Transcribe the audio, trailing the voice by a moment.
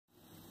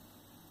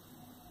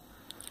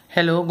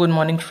Hello, good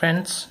morning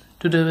friends.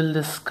 Today we'll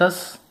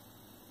discuss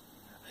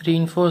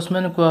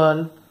reinforcement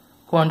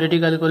quantity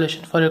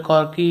calculation for a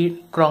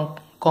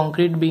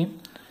concrete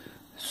beam.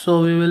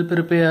 So we will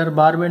prepare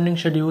bar bending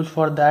schedule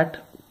for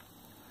that.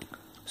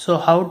 So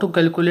how to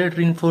calculate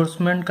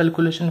reinforcement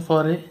calculation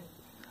for a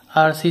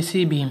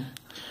RCC beam.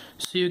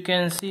 So you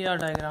can see our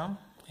diagram.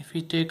 If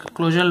we take a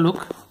closer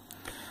look,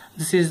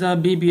 this is the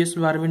BBS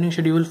bar bending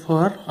schedule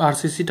for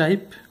RCC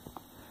type,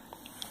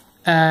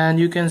 and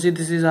you can see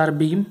this is our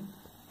beam.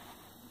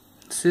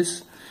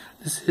 This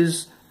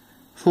is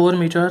 4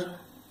 meter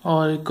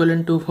or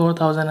equivalent to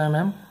 4000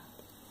 mm,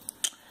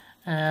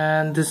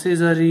 and this is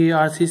a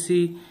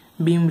RCC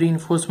beam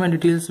reinforcement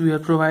details we are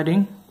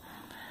providing.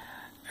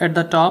 At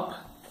the top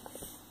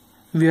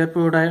we are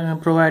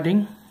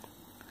providing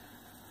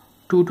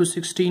 2 to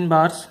 16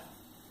 bars,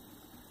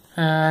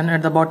 and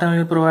at the bottom we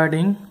are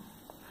providing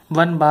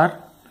 1 bar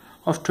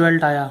of 12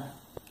 dia.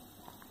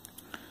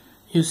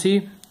 You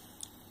see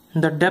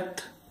the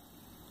depth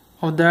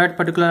of that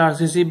particular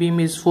RCC beam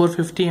is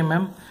 450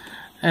 mm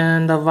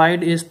and the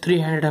wide is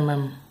 300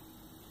 mm.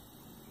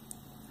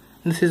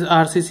 This is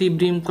RCC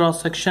beam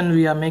cross section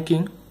we are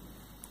making,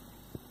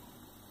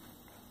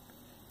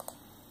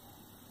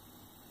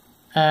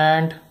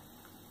 and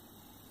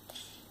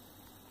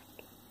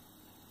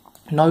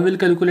now we will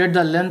calculate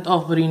the length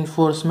of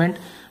reinforcement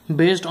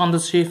based on the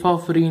shape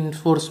of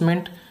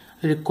reinforcement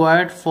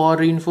required for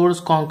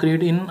reinforced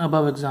concrete in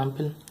above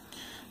example.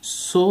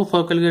 So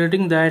for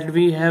calculating that,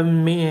 we have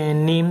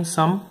named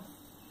some,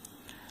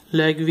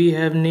 like we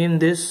have named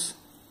this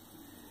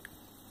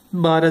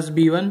bar as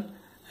B1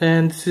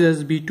 and this is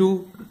as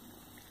B2.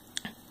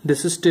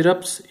 This is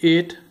stirrups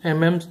 8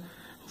 mm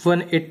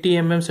 180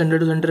 mm center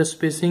to center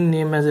spacing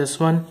named as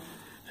S1,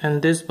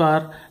 and this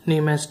bar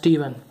named as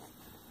T1.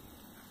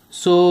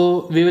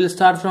 So we will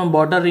start from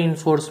border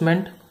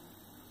reinforcement,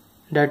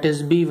 that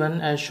is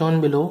B1 as shown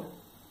below.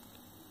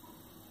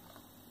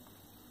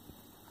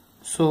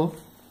 So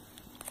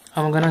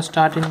I'm gonna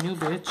start a new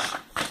page.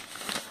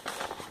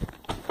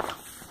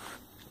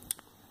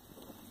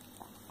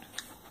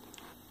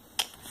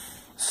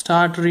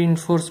 Start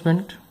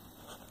reinforcement.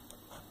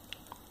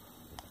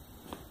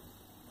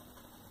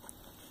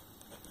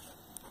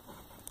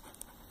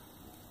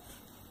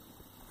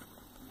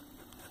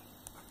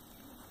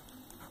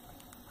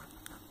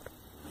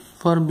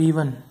 For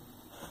B1.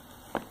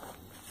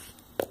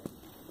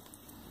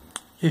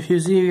 If you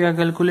see, we are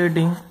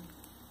calculating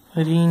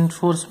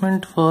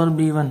reinforcement for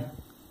B1.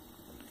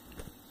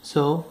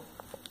 So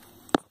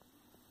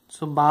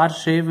bar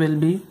shape will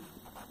be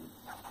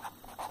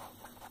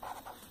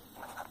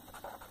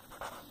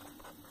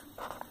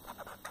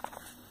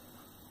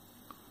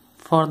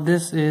for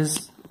this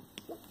is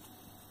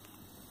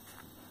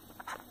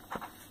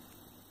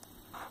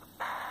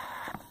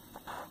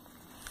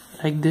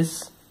like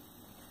this.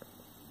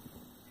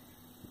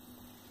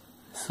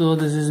 So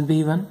this is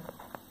B1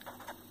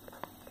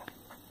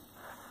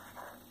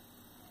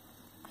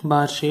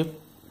 bar shape.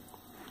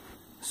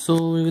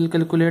 So we will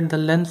calculate the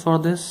length for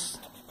this.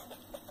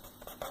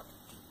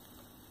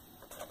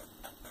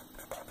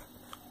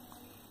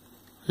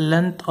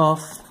 Length of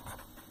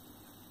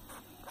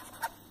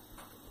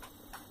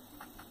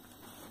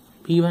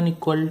B1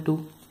 equal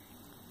to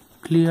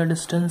clear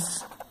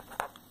distance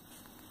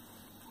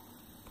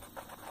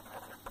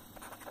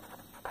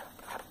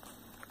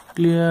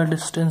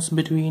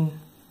between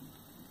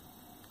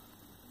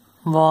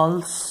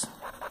walls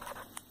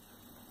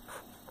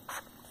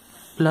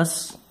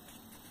plus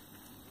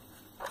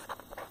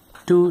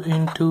 2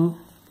 into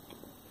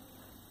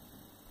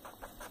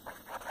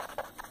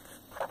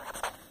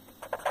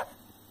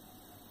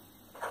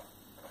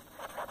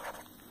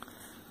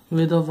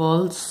width of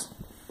walls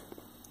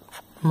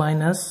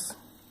minus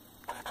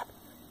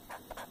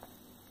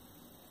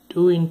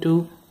 2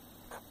 into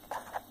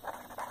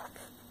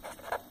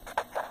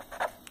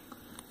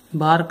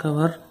bar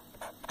cover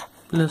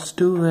plus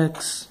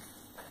 2x.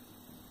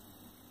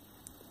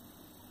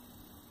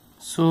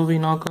 So we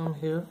now come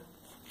here,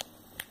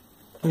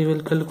 we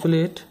will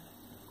calculate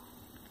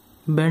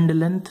bend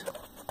length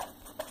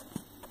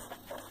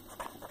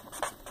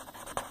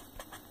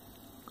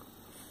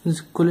is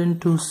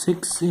equivalent to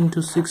 6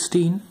 into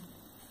 16,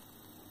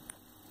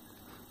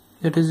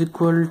 that is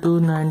equal to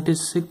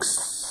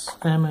 96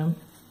 mm.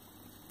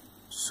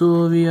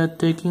 So we are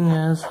taking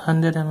as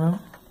 100 mm.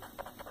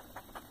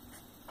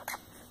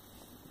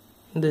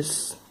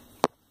 This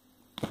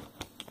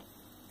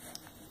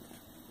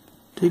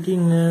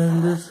taking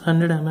this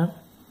 100 mm.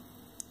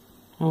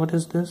 What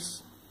is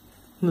this?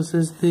 This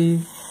is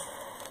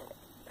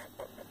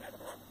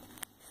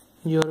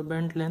your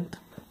bend length.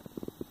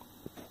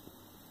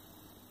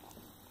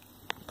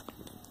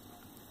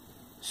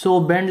 So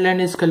bend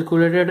length is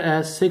calculated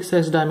as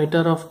 6x diameter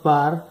of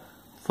bar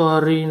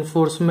for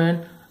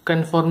reinforcement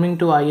conforming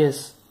to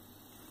IS.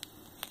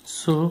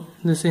 So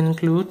this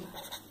include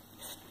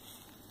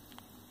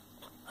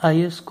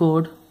IS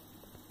code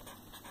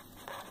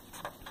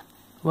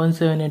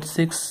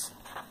 1786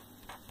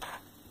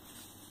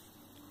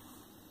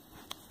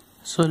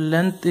 So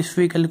length, if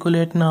we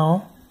calculate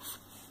now,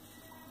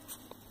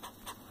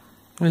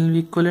 will be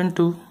equivalent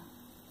to,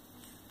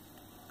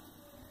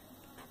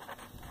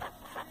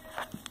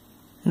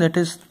 that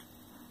is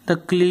the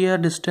clear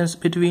distance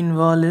between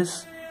wall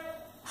is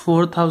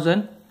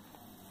 4000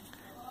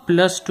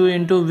 plus 2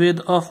 into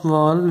width of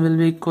wall will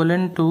be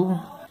equivalent to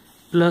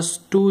plus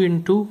 2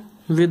 into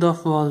width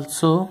of wall.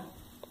 So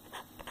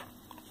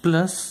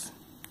plus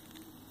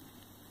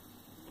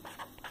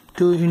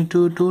 2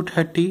 into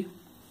 230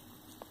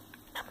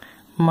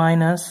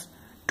 minus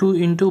 2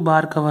 into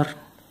bar cover.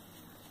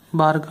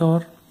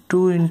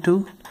 2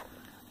 into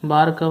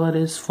bar cover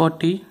is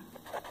 40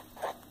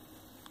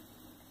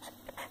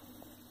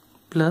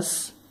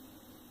 plus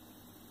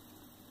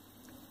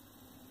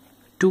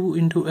 2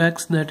 into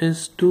x, that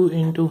is 2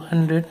 into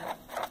 100,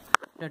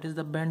 that is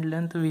the band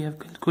length we have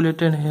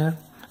calculated here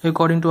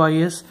according to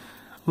IS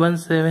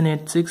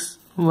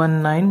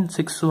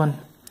 17861961.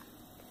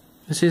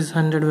 This is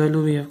 100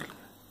 value we have.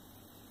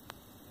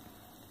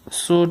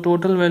 So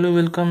total value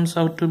will comes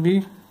out to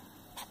be,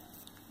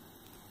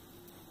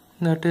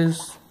 that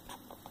is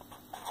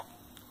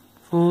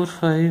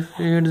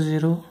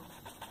 4580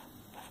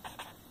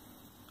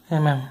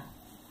 mm.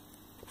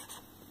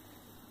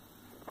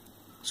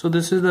 So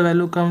this is the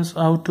value comes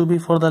out to be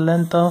for the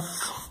length of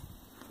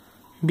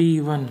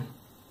B1.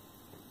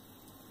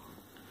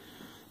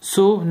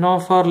 So now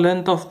for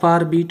length of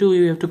bar B2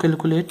 you have to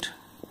calculate.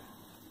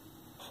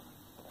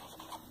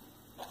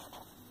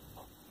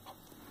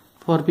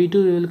 For B2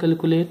 we will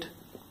calculate,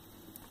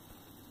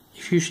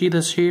 if you see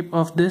the shape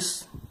of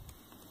this,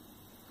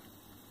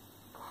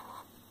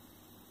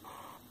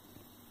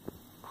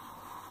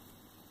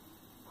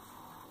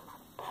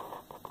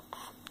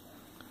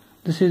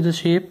 this is the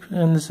shape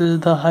and this is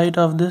the height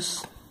of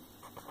this.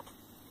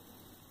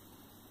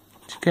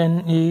 You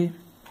can A,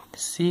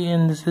 C,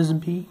 and this is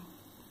B.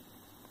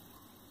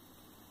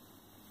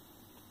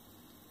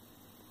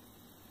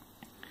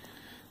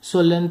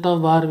 So length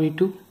of bar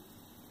V2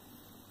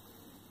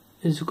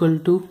 is equal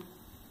to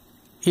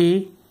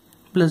A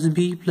plus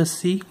B plus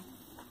C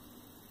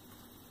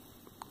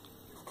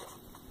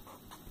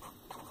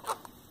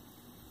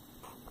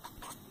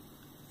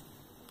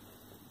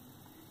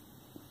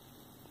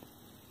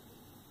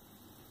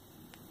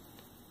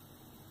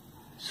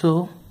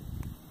so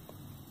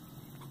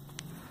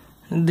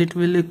that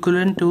will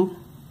equivalent to,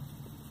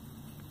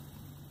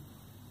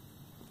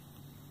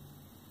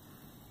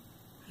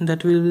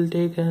 that we will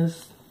take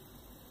as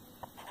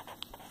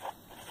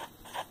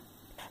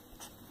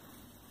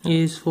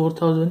A is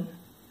 4000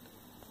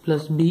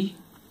 plus B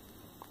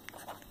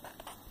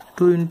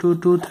 2 into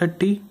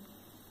 230.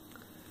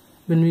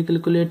 When we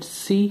calculate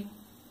C,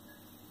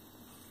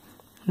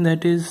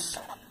 that is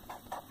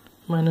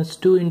minus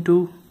 2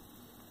 into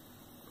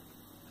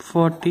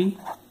 40,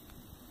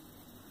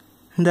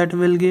 that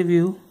will give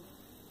you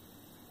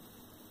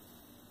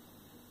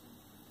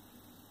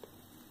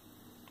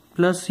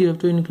plus, you have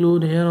to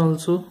include here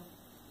also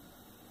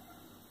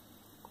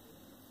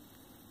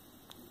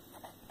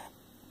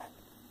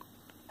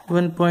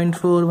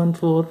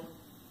 .414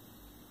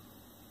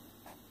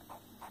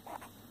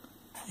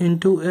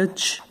 into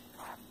H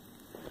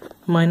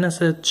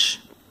minus H,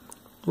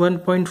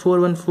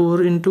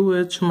 1.414 into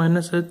H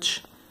minus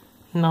H.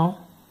 Now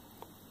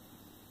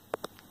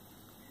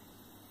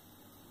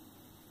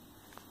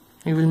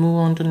we will move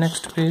on to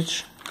next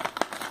page.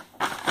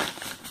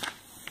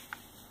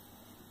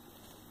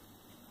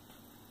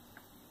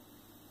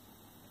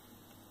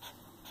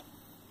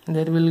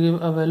 That will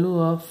give a value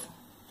of